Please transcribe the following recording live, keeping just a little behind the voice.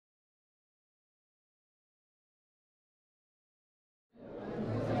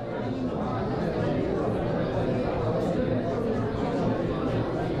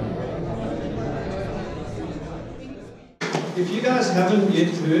If you guys haven't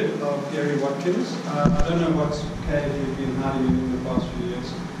yet heard of Gary Watkins, I don't know what cave you've been hiding in the past few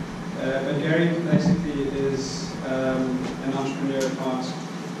years, but Gary basically is an entrepreneur at heart.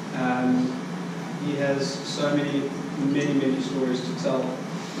 He has so many stories to tell.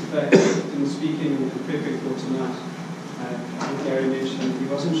 In fact, in speaking and prepping for tonight, I think Gary mentioned he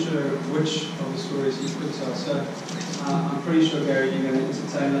wasn't sure which of the stories he could tell. So I'm pretty sure, Gary, you're going to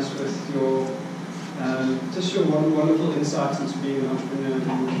entertain us with your just your wonderful insights into being an entrepreneur and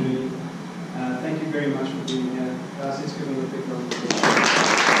your journey. Thank you very much for being here. Guys, let's give him a big round of applause.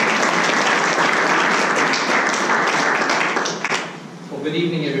 Well, good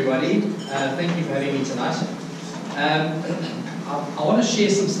evening, everybody. Thank you for having me tonight. I want to share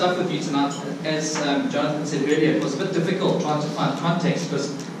some stuff with you tonight. As Jonathan said earlier, it was a bit difficult trying to find context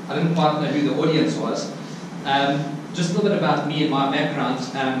because I didn't quite know who the audience was. Just a little bit about me and my background.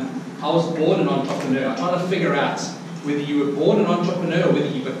 I was born an entrepreneur. I tried to figure out whether you were born an entrepreneur or whether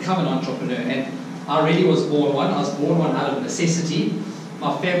you become an entrepreneur. And I really was born one. I was born one out of necessity.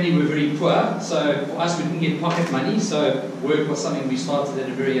 My family were very poor, so for us we didn't get pocket money, so work was something we started at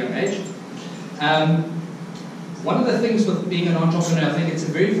a very young age. One of the things with being an entrepreneur, I think it's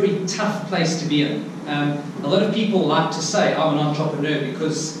a very, very tough place to be in. A lot of people like to say, I'm an entrepreneur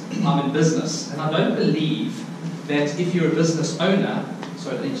because I'm in business. And I don't believe that if you're a business owner,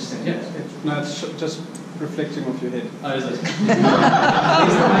 sorry, let me just say, yeah. No, it's just reflecting off your head. Oh, is it?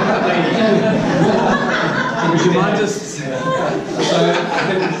 Would you mind just... Yeah,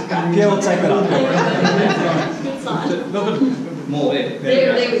 we'll take that up. More there.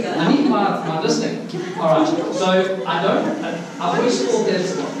 There we go. I need my listening. Alright, so I always thought that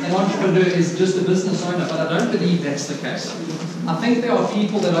an entrepreneur is just a business owner, but I don't believe that's the case. I think there are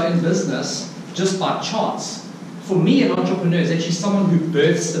people that are in business just by chance. For me, an entrepreneur is actually someone who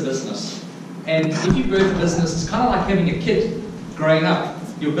births the business. And if you birth a business, it's kind of like having a kid growing up.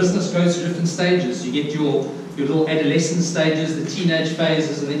 Your business goes through different stages. You get your little adolescent stages, the teenage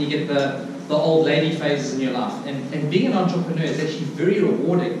phases, and then you get the old lady phases in your life. And being an entrepreneur is actually very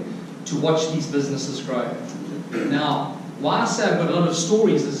rewarding to watch these businesses grow. Now, why I say I've got a lot of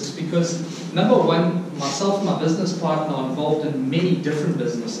stories is because, number one, myself and my business partner are involved in many different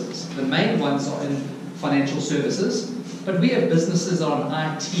businesses. The main ones are in financial services, but we have businesses that are on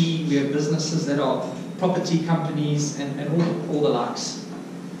IT, we have businesses that are property companies, and all the likes.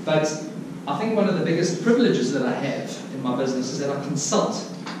 But I think one of the biggest privileges that I have in my business is that I consult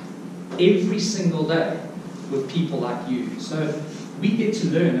every single day with people like you. So we get to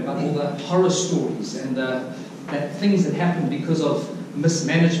learn about all the horror stories and that things that happen because of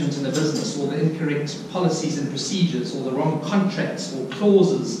mismanagement in the business, or the incorrect policies and procedures, or the wrong contracts or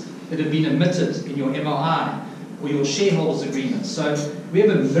clauses that have been omitted in your MOI or your shareholders agreement. So we have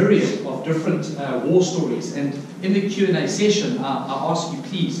a myriad of different war stories, and in the Q&A session I ask you,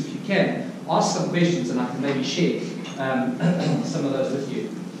 please, if you can, ask some questions and I can maybe share some of those with you.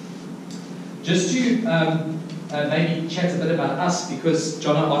 Just to maybe chat a bit about us, because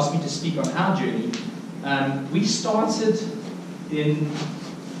John asked me to speak on our journey. We started in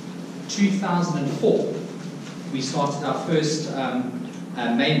 2004. We started our first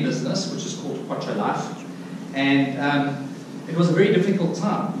main business, which is called Quattro Life. And it was a very difficult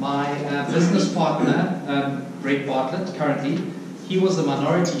time. My business partner, Greg Bartlett, currently, he was a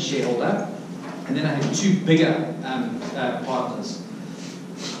minority shareholder. And then I had two bigger partners.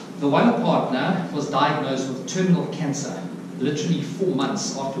 The one partner was diagnosed with terminal cancer, literally 4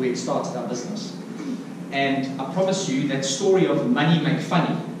 months after we had started our business. And I promise you, that story of money make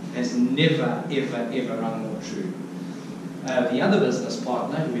funny has never, ever, ever rung more true. The other business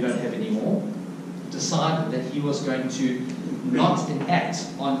partner, who we don't have anymore, decided that he was going to not enact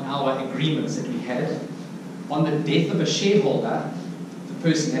on our agreements that we had. On the death of a shareholder, the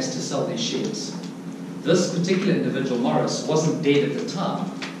person has to sell their shares. This particular individual, Morris, wasn't dead at the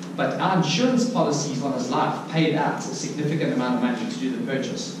time, but our insurance policies on his life paid out a significant amount of money to do the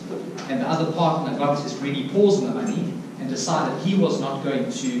purchase. And the other partner got his ready paws on the money and decided he was not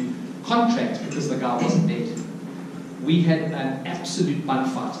going to contract because the guy wasn't dead. We had an absolute bun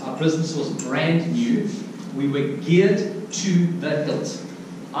fight. Our business was brand new. We were geared to the hilt.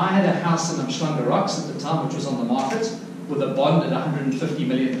 I had a house in Umhlanga Rocks at the time, which was on the market, with a bond at 150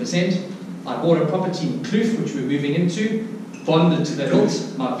 million%. I bought a property in Kloof, which we're moving into, bonded to the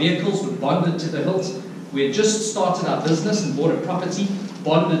hilt. My vehicles were bonded to the hilt. We had just started our business and bought a property,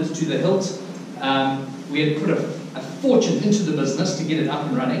 bonded to the hilt. We had put a fortune into the business to get it up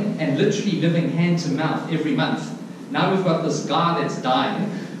and running, and literally living hand to mouth every month. Now we've got this guy that's dying,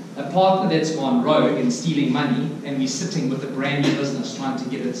 a partner that's gone rogue and stealing money, and we're sitting with a brand new business trying to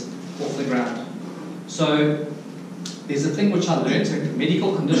get it off the ground. So there's a thing which I learned, a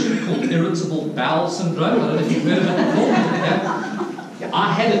medical condition called irritable bowel syndrome. I don't know if you've heard of it before. Yeah.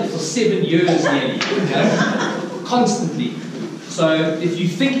 I had it for 7 years nearly, constantly. So if you're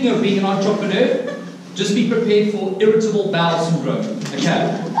thinking of being an entrepreneur, just be prepared for irritable bowel syndrome,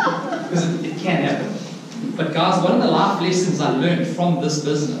 okay? Because it can happen. But guys, one of the life lessons I learned from this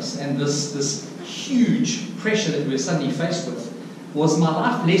business and this huge pressure that we're suddenly faced with was my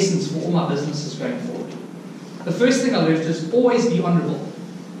life lessons for all my businesses going forward. The first thing I learned is always be honorable.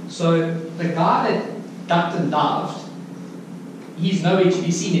 So the guy that ducked and dived, he's nowhere to be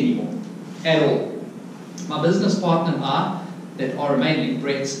seen anymore, at all. My business partner and I, that are remaining,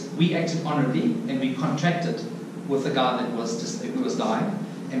 Brett, we acted honorably and we contracted with the guy who was dying,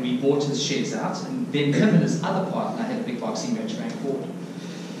 and we bought his shares out, and then him and his other partner had a big boxing match going forward.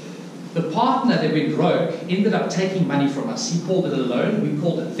 The partner that went rogue ended up taking money from us. He called it a loan, we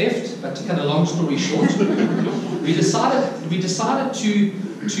called it theft, but to cut a long story short, we decided to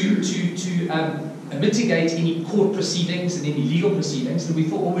mitigate any court proceedings and any legal proceedings, and we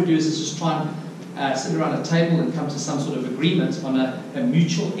thought all we'd do is just try and sit around a table and come to some sort of agreement on a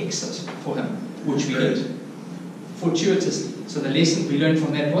mutual exit for him, which we did, fortuitously. So the lesson we learned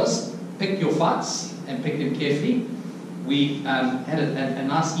from that was, pick your fights and pick them carefully. We had a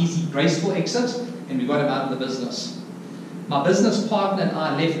nice, easy, graceful exit, and we got him out of the business. My business partner and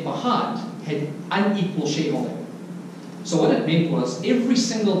I left behind had unequal shareholding. So what it meant was, every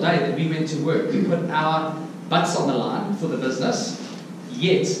single day that we went to work, we put our butts on the line for the business,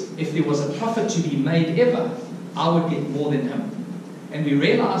 yet if there was a profit to be made ever, I would get more than him. And we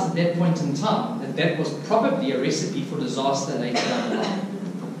realized at that point in time that that was probably a recipe for disaster later down the line.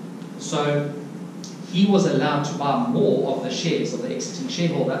 So he was allowed to buy more of the shares of the exiting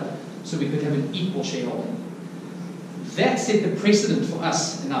shareholder so we could have an equal shareholding. That set the precedent for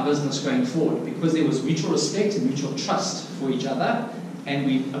us in our business going forward, because there was mutual respect and mutual trust for each other, and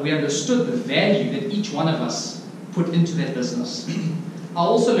we understood the value that each one of us put into that business. I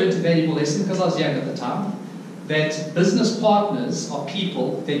also learned a valuable lesson, because I was young at the time, that business partners are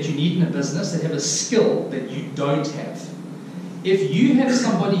people that you need in a business that have a skill that you don't have. If you have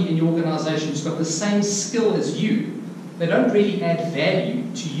somebody in your organization who's got the same skill as you, they don't really add value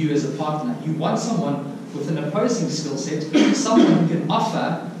to you as a partner. You want someone with an opposing skill set, someone who can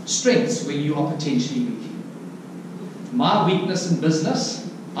offer strengths where you are potentially weak. My weakness in business,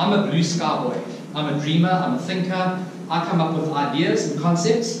 I'm a blue sky boy. I'm a dreamer, I'm a thinker. I come up with ideas and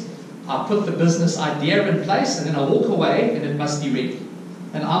concepts. I put the business idea in place, and then I walk away and it must be ready.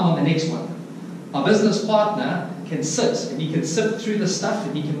 And I'm on the next one. My business partner can sit, and he can sift through the stuff,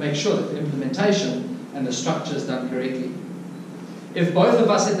 and he can make sure that the implementation and the structure is done correctly. If both of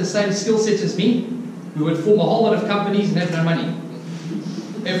us had the same skill set as me, we would form a whole lot of companies and have no money.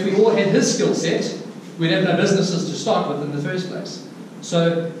 If we all had his skill set, we'd have no businesses to start with in the first place.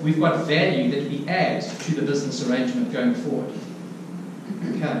 So we've got value that we add to the business arrangement going forward.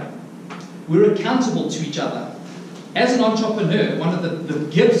 Okay. We're accountable to each other. As an entrepreneur, one of the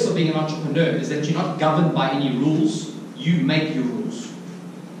gifts of being an entrepreneur is that you're not governed by any rules, you make your rules.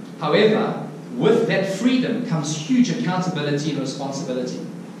 However, with that freedom comes huge accountability and responsibility.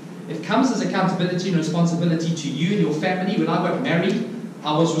 It comes as accountability and responsibility to you and your family. When I got married,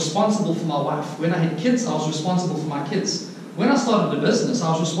 I was responsible for my wife. When I had kids, I was responsible for my kids. When I started a business,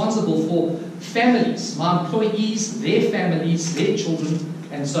 I was responsible for families, my employees, their families, their children,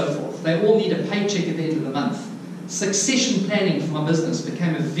 and so forth. They all need a paycheck at the end of the month. Succession planning for my business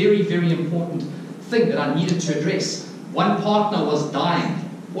became a very, very important thing that I needed to address. One partner was dying.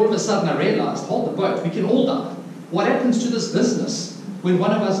 All of a sudden I realized, hold the boat, we can all die. What happens to this business when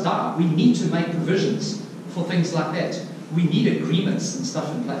one of us die? We need to make provisions for things like that. We need agreements and stuff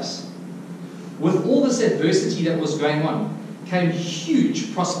in place. With all this adversity that was going on, came a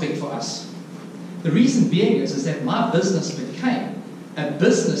huge prospect for us. The reason being is that my business became a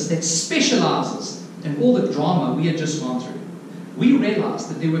business that specializes in all the drama we had just gone through. We realized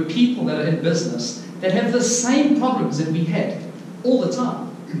that there were people that are in business that have the same problems that we had all the time.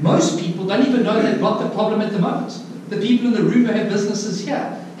 Most people don't even know they've got the problem at the moment. The people in the room who have businesses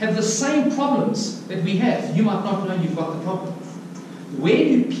here have the same problems that we have. You might not know you've got the problem. Where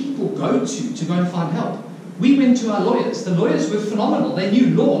do people go to go and find help? We went to our lawyers. The lawyers were phenomenal. They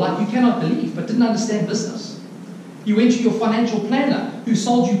knew law like you cannot believe, but didn't understand business. You went to your financial planner who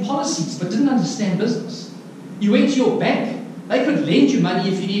sold you policies, but didn't understand business. You went to your bank. They could lend you money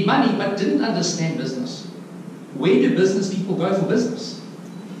if you need money, but didn't understand business. Where do business people go for business?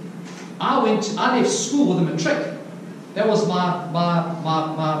 I left school with a matric. That was my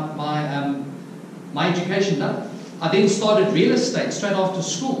education done. I then started real estate straight after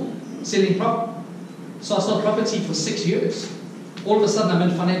school, selling property. So I sold property for 6 years. All of a sudden I'm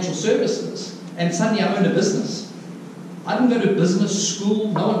in financial services, and suddenly I own a business. I didn't go to business school.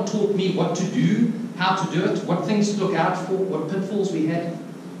 No one taught me what to do, how to do it, what things to look out for, what pitfalls we had.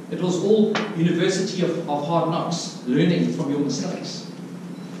 It was all university of hard knocks, learning from your mistakes.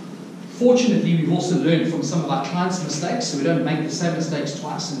 Fortunately, we've also learned from some of our clients' mistakes, so we don't make the same mistakes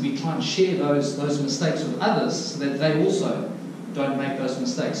twice, and we try and share those mistakes with others so that they also don't make those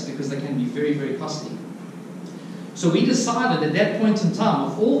mistakes, because they can be very, very costly. So we decided at that point in time,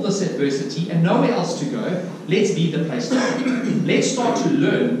 with all this adversity and nowhere else to go, let's be the place to go. Let's start to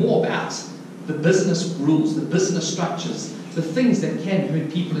learn more about the business rules, the business structures, the things that can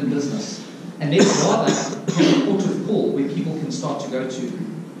hurt people in business. And let's rather have a port of call where people can start to go to.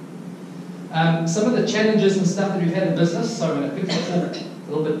 Some of the challenges and stuff that we've had in business, so I'm going to quickly talk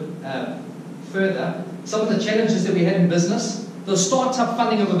a little bit further. Some of the challenges that we had in business, the startup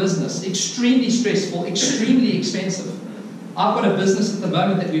funding of a business, extremely stressful, extremely expensive. I've got a business at the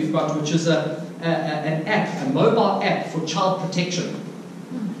moment that we've got, which is an app, a mobile app for child protection.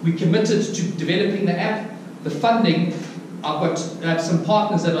 We committed to developing the app, the funding. I've got some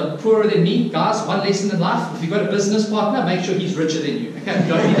partners that are poorer than me. Guys, one lesson in life: if you've got a business partner, make sure he's richer than you. Okay,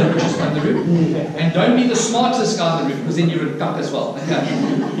 don't be the richest guy in the room, and don't be the smartest guy in the room, because then you're a duck as well.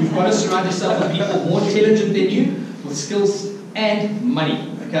 Okay, you've got to surround yourself with people more intelligent than you, with skills and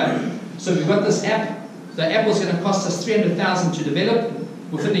money. Okay, so we've got this app. The app was going to cost us 300,000 to develop.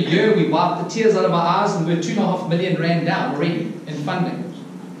 Within a year, we wiped the tears out of our eyes, and we're 2.5 million rand down already in funding.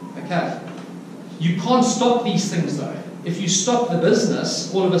 Okay, you can't stop these things though. If you stop the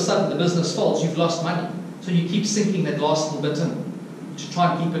business, all of a sudden the business falls, you've lost money. So you keep sinking that last little bit in to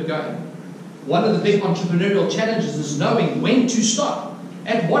try and keep it going. One of the big entrepreneurial challenges is knowing when to stop.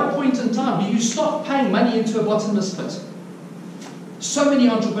 At what point in time do you stop paying money into a bottomless pit? So many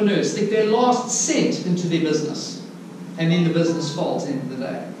entrepreneurs stick their last cent into their business, and then the business falls at the end of the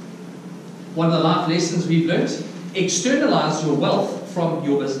day. One of the life lessons we've learned: externalize your wealth from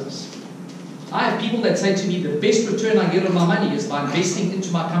your business. I have people that say to me, the best return I get on my money is by investing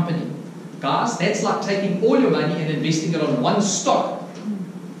into my company. Guys, that's like taking all your money and investing it on one stock,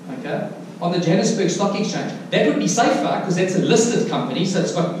 okay, on the Johannesburg Stock Exchange. That would be safer because that's a listed company, so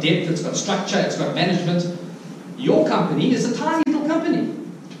it's got depth, it's got structure, it's got management. Your company is a tiny little company.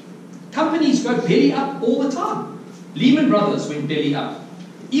 Companies go belly up all the time. Lehman Brothers went belly up.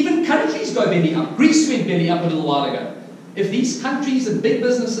 Even countries go belly up. Greece went belly up a little while ago. If these countries and big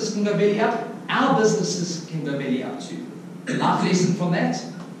businesses can go belly up, our businesses can go belly up too. Life lesson from that: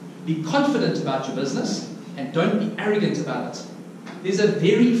 be confident about your business and don't be arrogant about it. There's a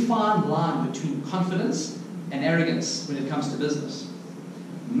very fine line between confidence and arrogance when it comes to business.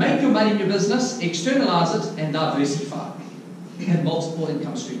 Make your money in your business, externalize it, and diversify. And multiple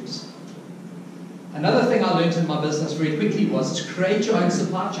income streams. Another thing I learned in my business very quickly was to create your own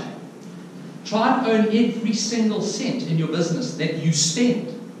supply chain. Try and own every single cent in your business that you spend.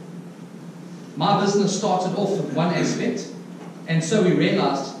 My business started off with one aspect, and so we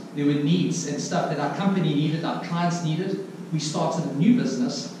realized there were needs and stuff that our company needed, our clients needed. We started a new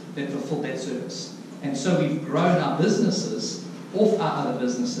business that fulfilled that service. And so we've grown our businesses off our other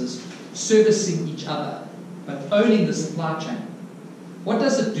businesses, servicing each other, but owning the supply chain. What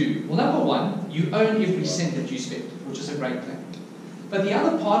does it do? Well, number one, you own every cent that you spend, which is a great thing. But the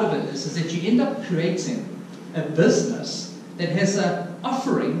other part of it is that you end up creating a business that has an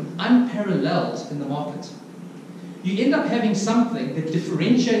offering unparalleled in the market. You end up having something that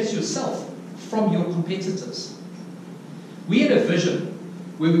differentiates yourself from your competitors. We had a vision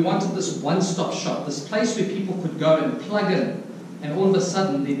where we wanted this one-stop shop, this place where people could go and plug in, and all of a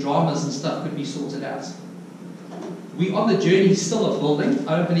sudden their dramas and stuff could be sorted out. We're on the journey still of building.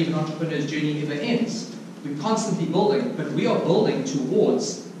 I don't believe an entrepreneur's journey ever ends. We're constantly building, but we are building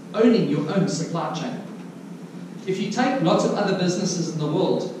towards owning your own supply chain. If you take lots of other businesses in the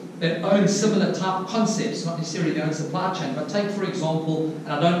world that own similar type concepts, not necessarily their own supply chain, but take, for example, and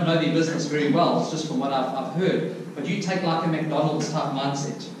I don't know their business very well, it's just from what I've heard, but you take like a McDonald's type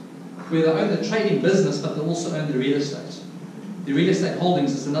mindset, where they own the trading business, but they also own the real estate. The real estate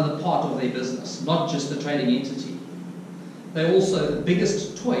holdings is another part of their business, not just the trading entity. They're also the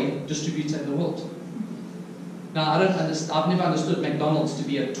biggest toy distributor in the world. Now, I've never understood McDonald's to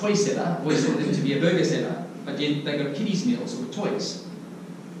be a toy seller. I've always thought them to be a burger seller, but yet they got kiddies meals with toys.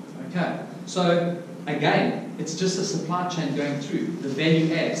 Okay, so again, it's just a supply chain going through the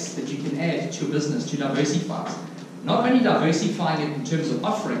value adds that you can add to your business to diversify. Not only diversifying it in terms of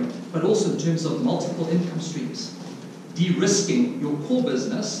offering, but also in terms of multiple income streams. De-risking your core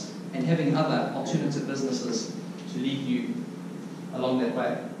business and having other alternative businesses to lead you along that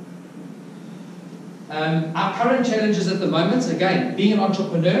way. Our current challenges at the moment, again, being an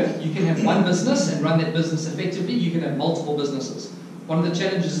entrepreneur, you can have one business and run that business effectively. You can have multiple businesses. One of the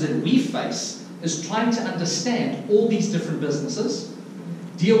challenges that we face is trying to understand all these different businesses,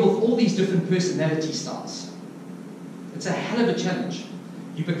 deal with all these different personality styles. It's a hell of a challenge.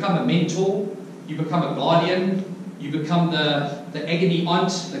 You become a mentor, you become a guardian, you become the agony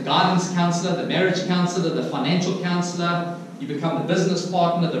aunt, the guidance counselor, the marriage counselor, the financial counselor, you become the business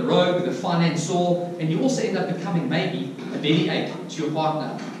partner, the rogue, the financier, and you also end up becoming maybe a belly ache to your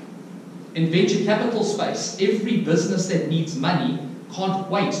partner. In venture capital space, every business that needs money can't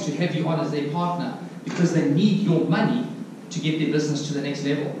wait to have you on as their partner because they need your money to get their business to the next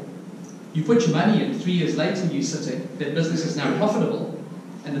level. You put your money in, 3 years later you're sitting, that business is now profitable,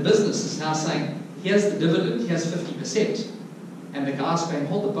 and the business is now saying, here's the dividend, here's 50%. And the guy's going,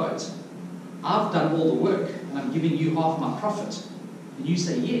 hold the boat. I've done all the work, and I'm giving you half my profit. And you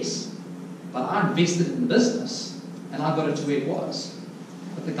say, yes, but I invested in the business, and I got it to where it was.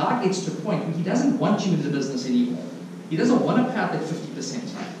 But the guy gets to a point where he doesn't want you in the business anymore. He doesn't want to pay out that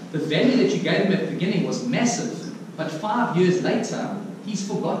 50%. The value that you gave him at the beginning was massive, but 5 years later, he's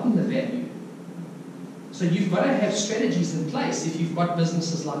forgotten the value. So you've got to have strategies in place if you've got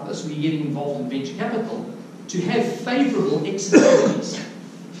businesses like this where you're getting involved in venture capital to have favorable exit strategies.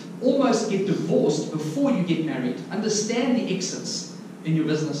 Almost get divorced before you get married. Understand the exits in your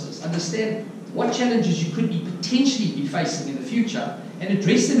businesses. Understand what challenges you could potentially be facing in the future and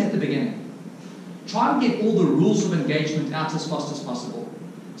address them at the beginning. Try and get all the rules of engagement out as fast as possible.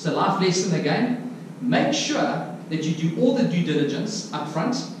 So life lesson again, make sure that you do all the due diligence up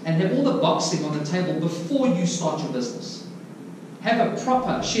front and have all the boxing on the table before you start your business. Have a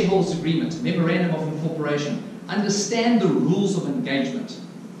proper shareholders agreement, memorandum of incorporation. Understand the rules of engagement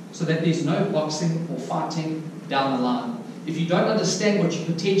so that there's no boxing or fighting down the line. If you don't understand what you're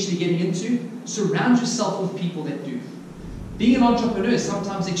potentially getting into, surround yourself with people that do. Being an entrepreneur is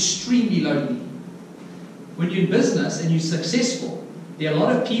sometimes extremely lonely. When you're in business and you're successful, there are a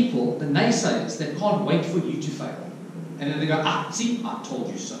lot of people, the naysayers, that can't wait for you to fail. And then they go, see, I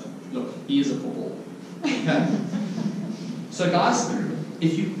told you so. Look, he is a football. Okay? So guys,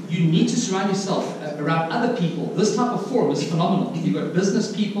 if you need to surround yourself around other people. This type of forum is phenomenal. You've got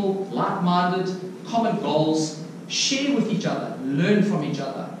business people, like-minded, common goals, share with each other, learn from each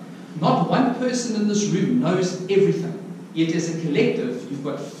other. Not one person in this room knows everything. Yet as a collective, you've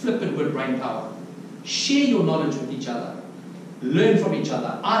got flippin' good brain power. Share your knowledge with each other. Learn from each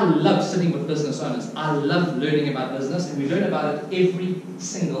other. I love sitting with business owners. I love learning about business, and we learn about it every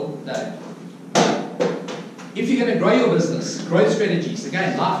single day. If you're going to grow your business, growth strategies,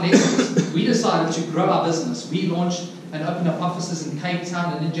 again, life lessons. We decided to grow our business. We launched and opened up offices in Cape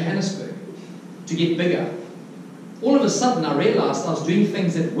Town and in Johannesburg to get bigger. All of a sudden, I realized I was doing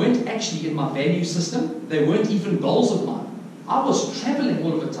things that weren't actually in my value system. They weren't even goals of mine. I was traveling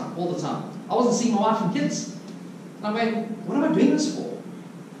all the time. I wasn't seeing my wife and kids. And I'm going, what am I doing this for?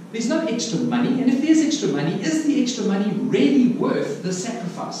 There's no extra money, and if there's extra money, is the extra money really worth the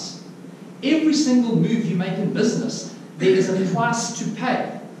sacrifice? Every single move you make in business, there is a price to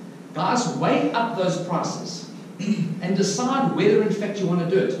pay. Guys, weigh up those prices and decide whether in fact you want to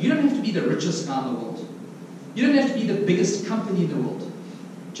do it. You don't have to be the richest guy in the world. You don't have to be the biggest company in the world.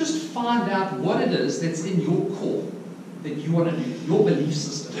 Just find out what it is that's in your core that you want to do, your belief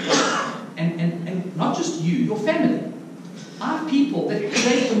system. And not just you, your family. I have people that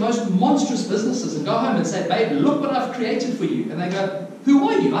create the most monstrous businesses and go home and say, babe, look what I've created for you. And they go, who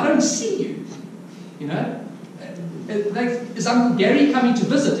are you? I don't see you. You know? Is Uncle Gary coming to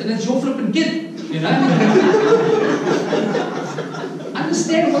visit and it's your flipping kid? You know?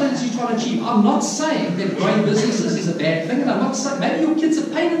 Understand what it is you're trying to achieve. I'm not saying that growing businesses is a bad thing, and I'm not saying maybe your kid's a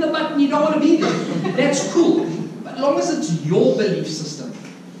pain in the butt and you don't want to be there. That's cool. But as long as it's your belief system,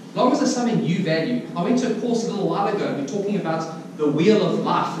 as long as it's something you value. I went to a course a little while ago and we're talking about the wheel of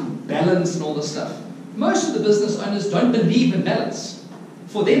life and balance and all this stuff. Most of the business owners don't believe in balance.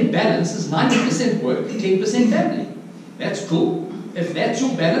 For them, balance is 90% work, 10% family. That's cool. If that's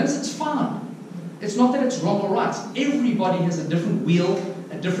your balance, it's fine. It's not that it's wrong or right. Everybody has a different wheel,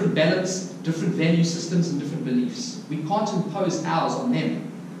 a different balance, different value systems, and different beliefs. We can't impose ours on them.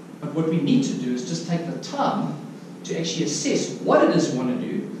 But what we need to do is just take the time to actually assess what it is we want to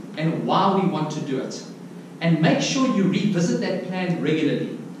do and why we want to do it. And make sure you revisit that plan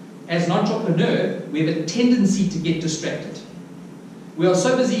regularly. As an entrepreneur, we have a tendency to get distracted. We are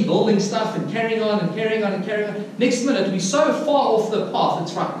so busy building stuff and carrying on and carrying on and carrying on. Next minute, we're so far off the path,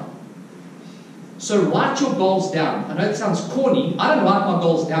 it's frightening. So write your goals down. I know it sounds corny. I don't write my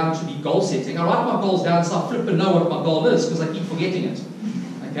goals down to be goal setting. I write my goals down so I flip and know what my goal is because I keep forgetting it.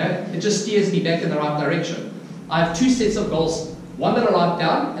 Okay? It just steers me back in the right direction. I have 2 sets of goals. One that I write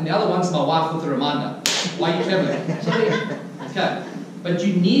down, and the other one's my wife with a reminder. Why are you traveling? Sorry. Okay. But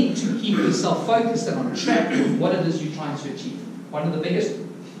you need to keep yourself focused and on track with what it is you're trying to achieve. One of the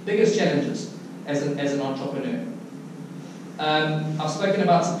biggest challenges as an entrepreneur. I've spoken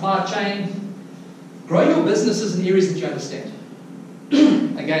about supply chain. Grow your businesses in areas that you understand.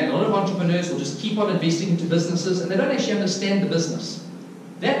 Again, a lot of entrepreneurs will just keep on investing into businesses and they don't actually understand the business.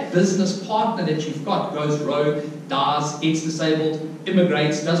 That business partner that you've got goes rogue, dies, gets disabled,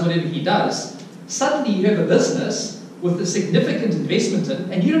 immigrates, does whatever he does. Suddenly you have a business with a significant investment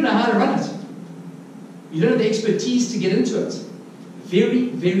in, and you don't know how to run it. You don't have the expertise to get into it. Very,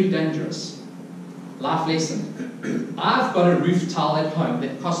 very dangerous. Life lesson. I've got a roof tile at home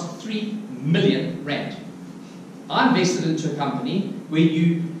that cost 3 million rand. I invested into a company where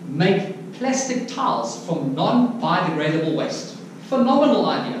you make plastic tiles from non-biodegradable waste. Phenomenal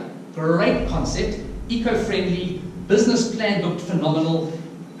idea. Great concept. Eco-friendly. Business plan looked phenomenal.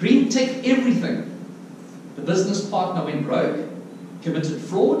 Green tick, everything. The business partner went rogue, committed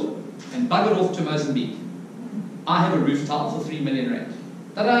fraud, and buggered off to Mozambique. I have a roof tile for 3 million rand.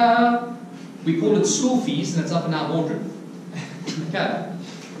 Ta-da! We call it school fees, and it's up in our boardroom. Okay.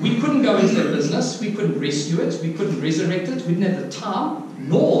 We couldn't go into that business. We couldn't rescue it. We couldn't resurrect it. We didn't have the time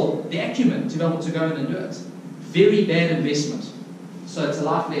nor the acumen to be able to go in and do it. Very bad investment. So it's a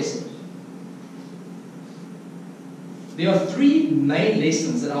life lesson. There are 3 main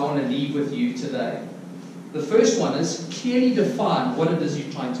lessons that I want to leave with you today. The first one is clearly define what it is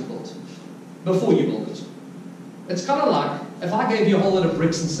you're trying to build before you build it. It's kind of like if I gave you a whole lot of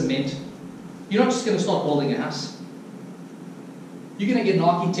bricks and cement, you're not just going to start building a house. You're going to get an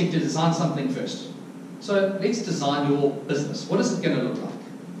architect to design something first. So let's design your business. What is it going to look like?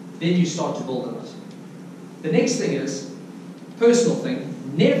 Then you start to build on it. The next thing is, personal thing,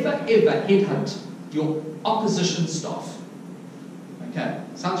 never ever headhunt your opposition staff. Okay,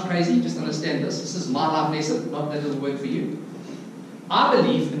 sounds crazy, just understand this. This is my life lesson, not that it'll work for you. I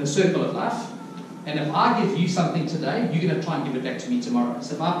believe in a circle of life, and if I give you something today, you're going to try and give it back to me tomorrow.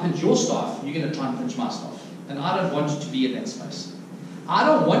 So if I pinch your staff, you're going to try and pinch my staff. And I don't want you to be in that space. I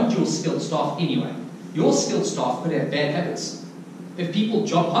don't want your skilled staff anyway. Your skilled staff could have bad habits. If people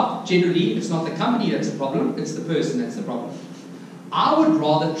job hop, generally it's not the company that's the problem, it's the person that's the problem. I would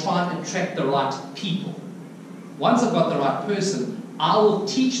rather try and attract the right people. Once I've got the right person, I will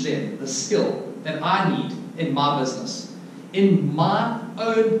teach them the skill that I need in my business, in my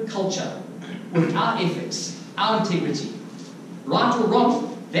own culture, with our ethics, our integrity. Right or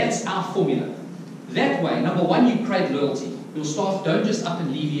wrong, that's our formula. That way, number one, you create loyalty. Your staff don't just up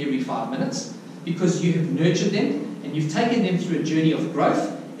and leave you every 5 minutes because you have nurtured them and you've taken them through a journey of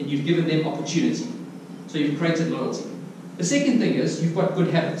growth and you've given them opportunity. So you've created loyalty. The second thing is you've got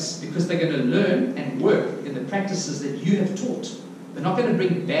good habits because they're going to learn and work in the practices that you have taught. They're not going to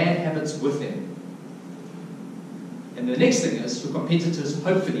bring bad habits with them. And the next thing is your competitors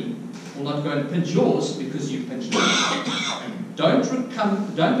hopefully will not go and pinch yours because you pinched them. Don't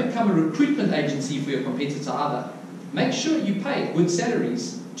become a recruitment agency for your competitor either. Make sure you pay good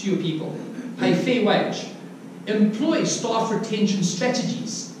salaries to your people. Pay fair wage. Employ staff retention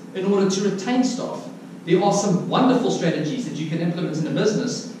strategies in order to retain staff. There are some wonderful strategies that you can implement in a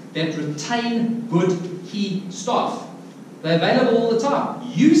business that retain good key staff. They're available all the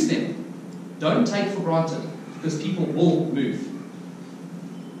time. Use them. Don't take for granted because people will move.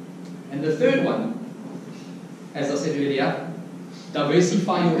 And the third one, as I said earlier,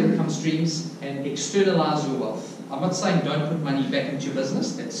 diversify your income streams and externalize your wealth. I'm not saying don't put money back into your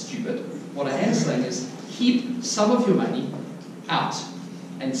business, that's stupid. What I am saying is keep some of your money out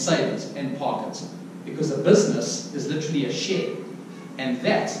and save it and park it. Because a business is literally a share. And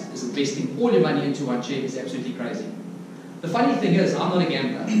that is investing all your money into one share is absolutely crazy. The funny thing is, I'm not a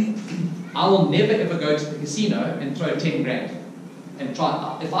gambler. I will never ever go to the casino and throw 10 grand. And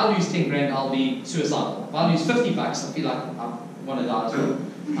try. If I lose 10 grand, I'll be suicidal. If I lose 50 bucks, I feel like I want to die as well.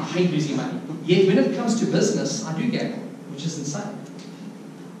 I hate losing money. Yet when it comes to business, I do gamble, which is insane.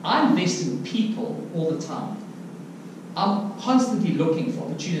 I invest in people all the time. I'm constantly looking for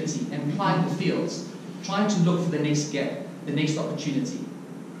opportunity and plying the fields, trying to look for the next gap, the next opportunity.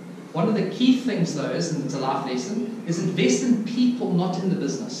 One of the key things though is, and it's a life lesson, is invest in people, not in the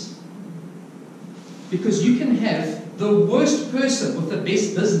business. Because you can have the worst person with the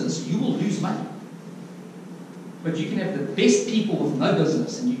best business, you will lose money. But you can have the best people with no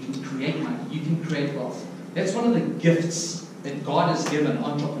business and you can create money, you can create wealth. That's one of the gifts that God has given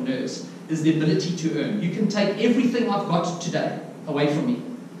entrepreneurs, is the ability to earn. You can take everything I've got today away from me.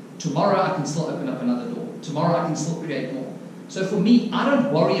 Tomorrow I can still open up another door. Tomorrow I can still create more. So for me, I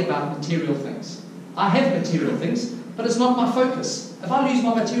don't worry about material things. I have material things, but it's not my focus. If I lose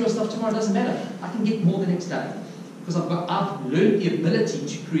my material stuff tomorrow, it doesn't matter. I can get more the next day. Because I've learned the ability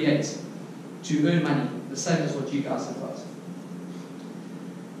to create, to earn money, the same as what you guys have got.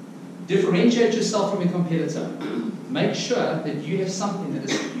 Differentiate yourself from your competitor. Make sure that you have something that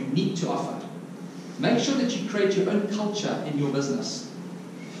is unique to offer. Make sure that you create your own culture in your business.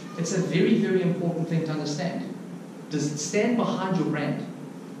 It's a very, very important thing to understand. Does it stand behind your brand?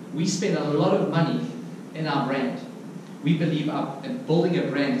 We spend a lot of money in our brand. We believe building a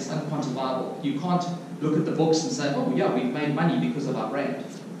brand is unquantifiable. You can't look at the books and say, oh yeah, we've made money because of our brand.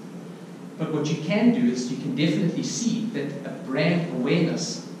 But what you can do is you can definitely see that a brand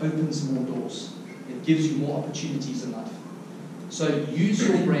awareness opens more doors. It gives you more opportunities in life. So use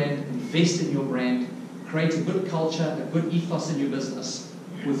your brand, invest in your brand, create a good culture, a good ethos in your business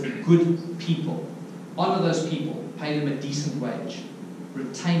with good people. Honor those people, pay them a decent wage,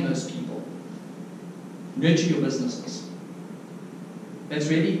 retain those people, nurture your businesses. That's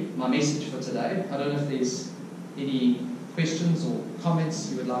really my message for today. I don't know if there's any questions or comments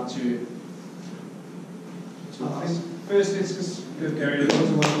you would like to ask. First, let's just give Gary a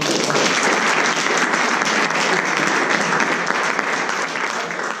little